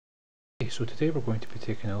So today we're going to be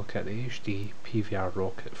taking a look at the HD PVR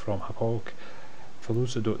Rocket from Hauppauge. For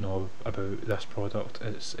those that don't know about this product,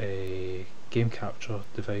 it's a game capture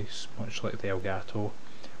device much like the Elgato,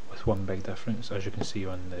 with one big difference, as you can see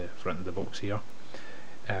on the front of the box here.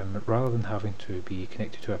 Rather than having to be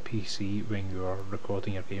connected to a PC when you are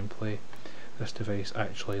recording your gameplay, this device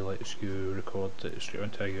actually lets you record it straight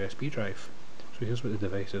onto a USB drive. So here's what the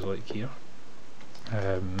device is like here.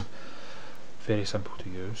 Very simple to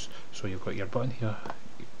use. So you've got your button here,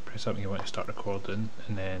 you press up when you want to start recording,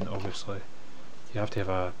 and then obviously you have to have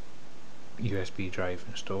a USB drive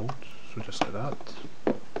installed, so just like that.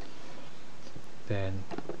 Then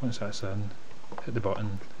once that's in, hit the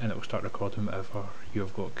button and it will start recording whatever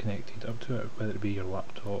you've got connected up to it, whether it be your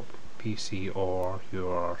laptop, PC or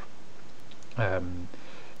your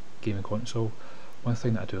gaming console. One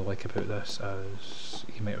thing that I do like about this is,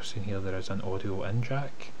 you might have seen here, there is an audio in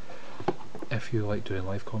jack. If you like doing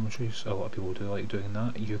live commentaries, a lot of people do like doing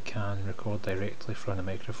that, you can record directly from the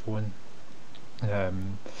microphone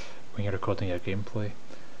when you're recording your gameplay,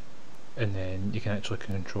 and then you can actually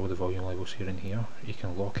control the volume levels here and here. You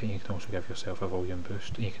can lock it, and you can also give yourself a volume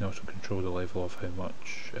boost, and you can also control the level of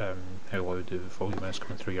how loud the volume is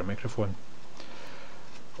coming through your microphone.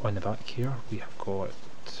 On the back here we have got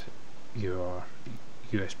your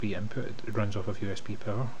USB input. It runs off of USB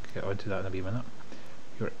power. I'll get onto that in a wee minute.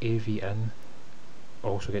 Your AV in,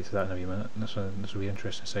 also get to that in a wee minute. There's a really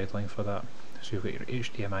interesting sideline for that. So you've got your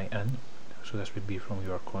HDMI in, so this would be from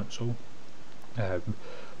your console,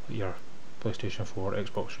 your PlayStation 4,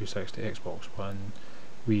 Xbox 360, Xbox One,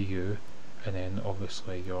 Wii U, and then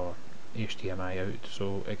obviously your HDMI out,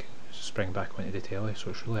 so it can spring back onto the telly,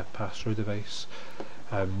 so it's really a pass-through device.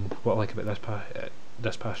 What I like about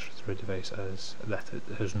this pass-through device is that it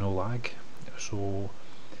has no lag, so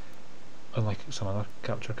unlike some other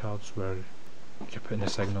capture cards where you're putting the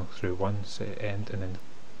signal through one set end and then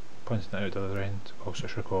pointing it out the other end whilst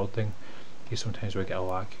it's recording, you sometimes will get a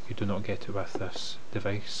lag. You do not get it with this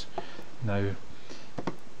device. Now,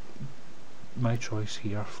 my choice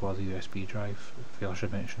here for the USB drive, I feel I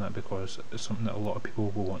should mention that because it's something that a lot of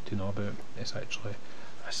people will want to know about. It's actually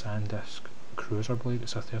a SanDisk Cruiser Blade.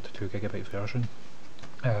 It's a 32GB version.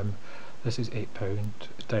 This is £8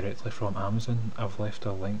 directly from Amazon. I've left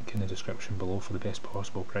a link in the description below for the best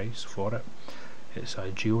possible price for it. It's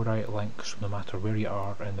a GeoRight link, so no matter where you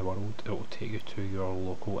are in the world, it will take you to your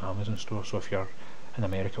local Amazon store. So if you're in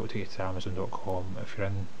America, it will take you to Amazon.com. If you're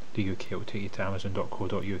in the UK, it will take you to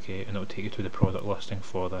Amazon.co.uk, and it will take you to the product listing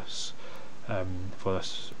for this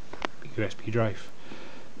USB drive.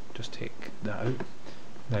 Just take that out.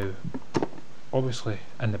 Now, obviously,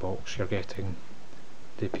 in the box, you're getting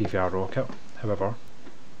the PVR Rocket. However,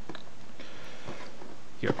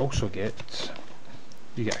 you also get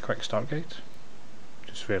a quick start guide,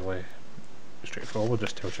 which is fairly straightforward,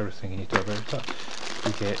 just tells you everything you need to know about it.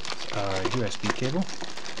 You get a USB cable,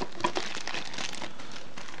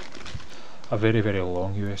 a very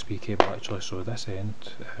long USB cable actually, so this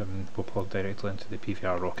end will plug directly into the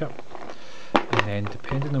PVR Rocket, and then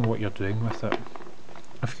depending on what you're doing with it,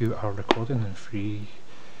 if you are recording in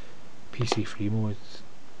PC free mode,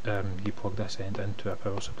 you plug this end into a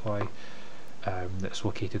power supply that's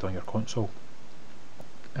located on your console.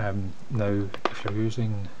 Now, if you're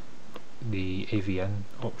using the AV in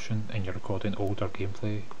option and you're recording older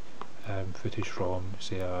gameplay footage from,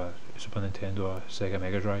 say, a Super Nintendo, a Sega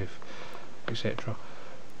Mega Drive, etc.,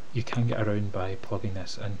 you can get around by plugging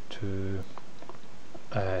this into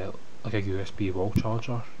like a USB wall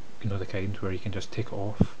charger, you know, the kind where you can just take it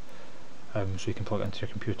off. So you can plug it into your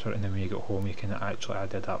computer, and then when you get home you can actually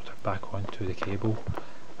add the adapter back onto the cable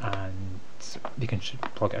and you can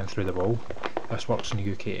plug it in through the wall. This works in the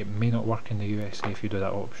UK. It may not work in the USA if you do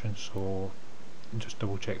that option, so just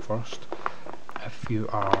double check first. If you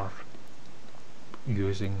are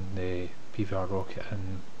using the PVR Rocket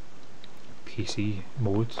in PC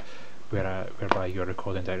mode, whereby you're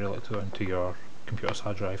recording directly onto your computer's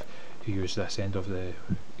hard drive, you use this end of the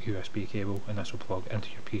USB cable, and this will plug into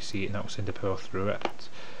your PC, and that will send the power through it,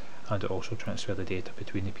 and it also transfer the data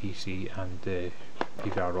between the PC and the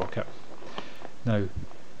PVR Rocket. Now,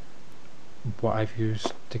 what I've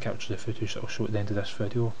used to capture the footage that I'll show at the end of this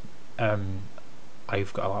video,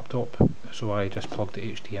 I've got a laptop, so I just plugged the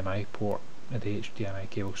HDMI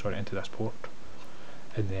cable into this port,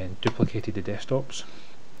 and then duplicated the desktops,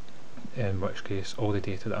 in which case all the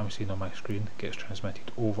data that I'm seeing on my screen gets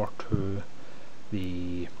transmitted over to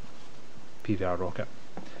the PVR Rocket.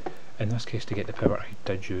 In this case, to get the power, I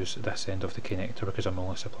did use this end of the connector because I'm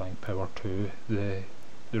only supplying power to the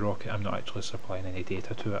rocket. I'm not actually supplying any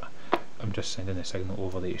data to it, I'm just sending the signal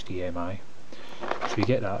over the HDMI. So you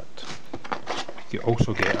get that, You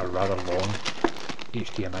also get a rather long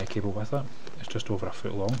HDMI cable with it. It's just over a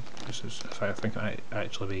foot long. This is, in fact, I think it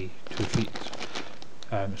actually be 2 feet.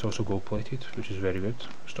 It's also gold plated, which is very good.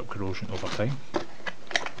 Stop corrosion over time.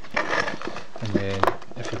 And then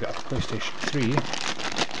if you've got a PlayStation 3,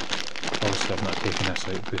 obviously I've not taken this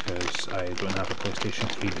out because I don't have a PlayStation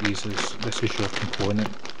 3, but this is your component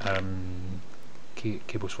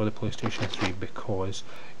cables for the PlayStation 3, because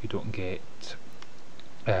you don't get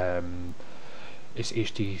it's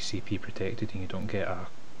HDCP protected and you don't get a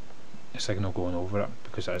signal going over it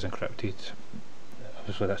because it is encrypted.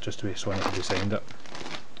 Obviously that's just the way Sony have designed it.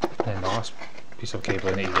 And the last piece of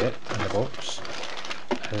cabling that you get in the box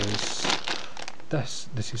is this.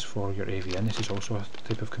 This is for your AV in. This is also a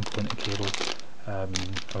type of component cable.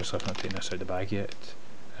 Obviously I've not taken this out of the bag yet.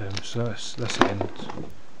 So this end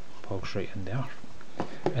plugs right in there.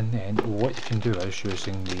 And then what you can do is,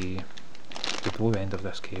 using the blue end of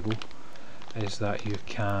this cable, is that you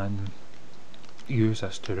can use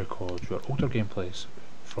this to record your older gameplays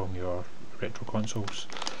from your retro consoles.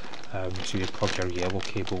 So you plug your yellow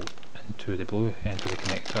cable into the blue end of the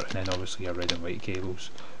connector, and then obviously your red and white cables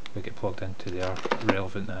will get plugged into their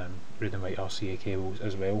relevant red and white RCA cables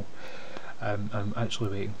as well. I'm actually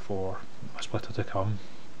waiting for a splitter to come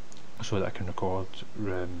so that I can record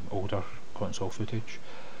older console footage.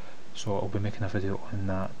 So I'll be making a video on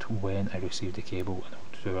that when I receive the cable, and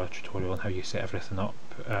I'll do a tutorial on how you set everything up.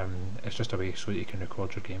 It's just a way so that you can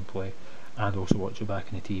record your gameplay and also watch it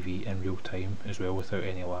back in the TV in real time as well without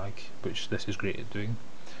any lag, which this is great at doing.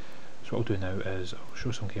 So what I'll do now is I'll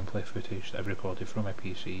show some gameplay footage that I've recorded from my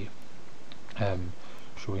PC,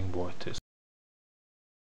 showing what it's.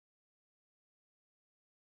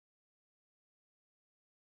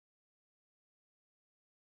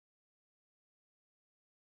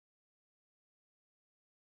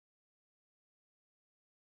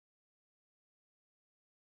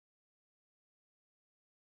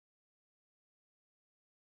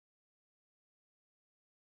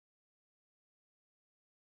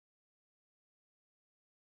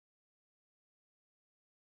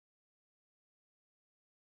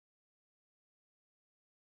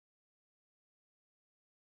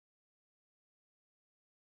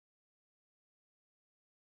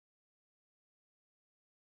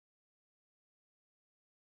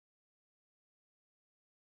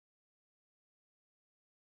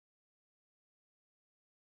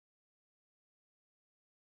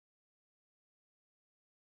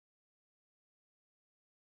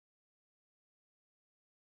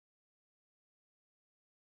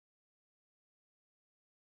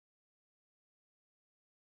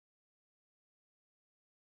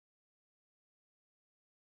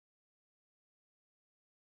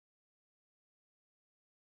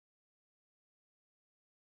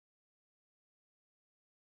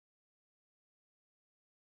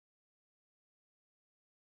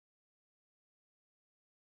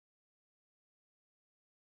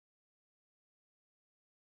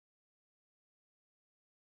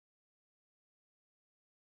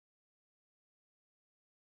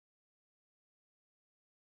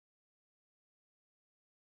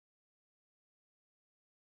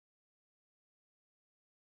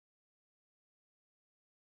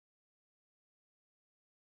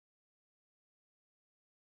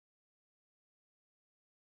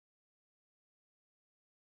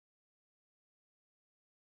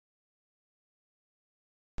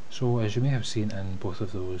 So as you may have seen in both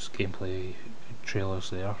of those gameplay trailers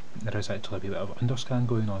there is actually a bit of underscan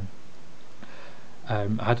going on.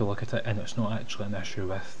 I had a look at it, and it's not actually an issue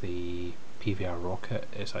with the PVR Rocket,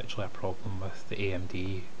 it's actually a problem with the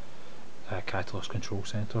AMD Catalyst Control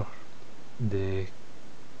Center. The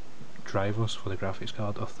drivers for the graphics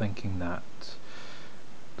card are thinking that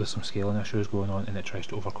there's some scaling issues going on and it tries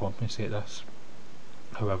to overcompensate this.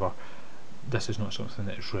 However, this is not something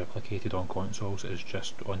that is replicated on consoles, it's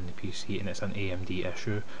just on the PC, and it's an AMD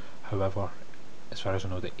issue. However, as far as I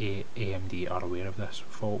know, the AMD are aware of this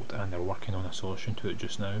fault and they're working on a solution to it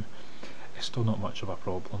just now. It's still not much of a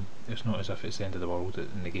problem. It's not as if it's the end of the world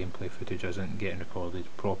and the gameplay footage isn't getting recorded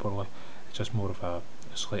properly. It's just more of a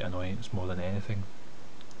slight annoyance more than anything,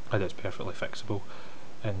 and it's perfectly fixable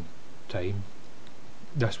in time.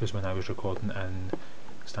 This was when I was recording in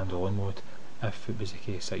standalone mode. If it was the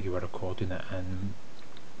case that you were recording it in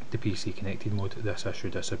the PC connected mode, this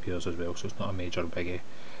issue disappears as well, so it's not a major biggie.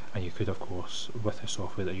 And you could, of course, with the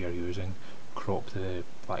software that you're using, crop the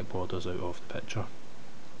black borders out of the picture.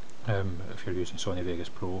 If you're using Sony Vegas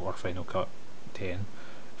Pro or Final Cut 10,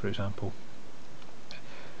 for example.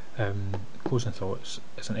 Closing thoughts,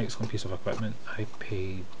 it's an excellent piece of equipment. I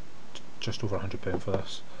paid just over £100 for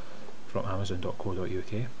this from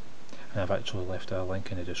amazon.co.uk. and I've actually left a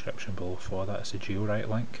link in the description below for that. It's a GeoWrite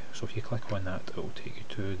link, so if you click on that, it will take you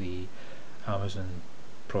to the Amazon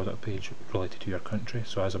product page related to your country.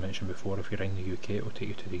 So as I mentioned before, if you're in the UK, it will take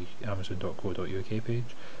you to the amazon.co.uk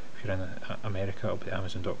page. If you're in America, it will be the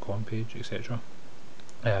amazon.com page, etc.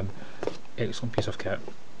 Excellent piece of kit.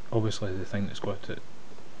 Obviously the thing that's got it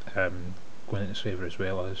going in its favour as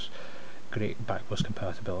well is great backwards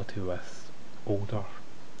compatibility with older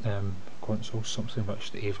consoles, something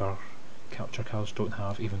which the Aver capture cards don't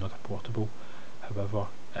have, even though they're portable. However,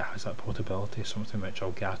 it has that portability, something which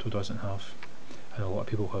Elgato doesn't have, and a lot of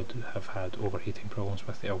people have had overheating problems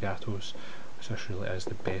with the Elgatos, so this really is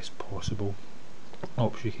the best possible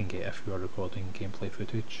option you can get if you are recording gameplay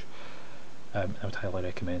footage. I would highly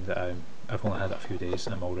recommend it. I've only had it a few days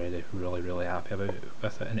and I'm already really happy with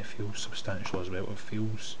it, and it feels substantial as well. It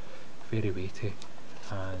feels very weighty,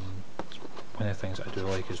 and one of the things that I do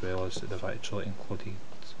like as well is that they've actually included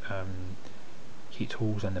heat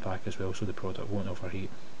holes in the back as well, so the product won't overheat,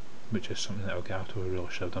 which is something that Elgato really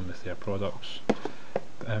should have done with their products.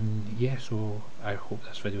 Yeah, so I hope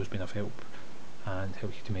this video has been of help and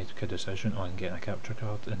helped you to make a decision on getting a capture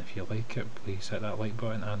card, and if you like it, please hit that like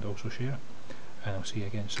button and also share it, and I'll see you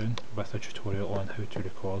again soon with a tutorial on how to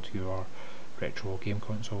record your retro game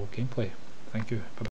console gameplay. Thank you. Bye-bye.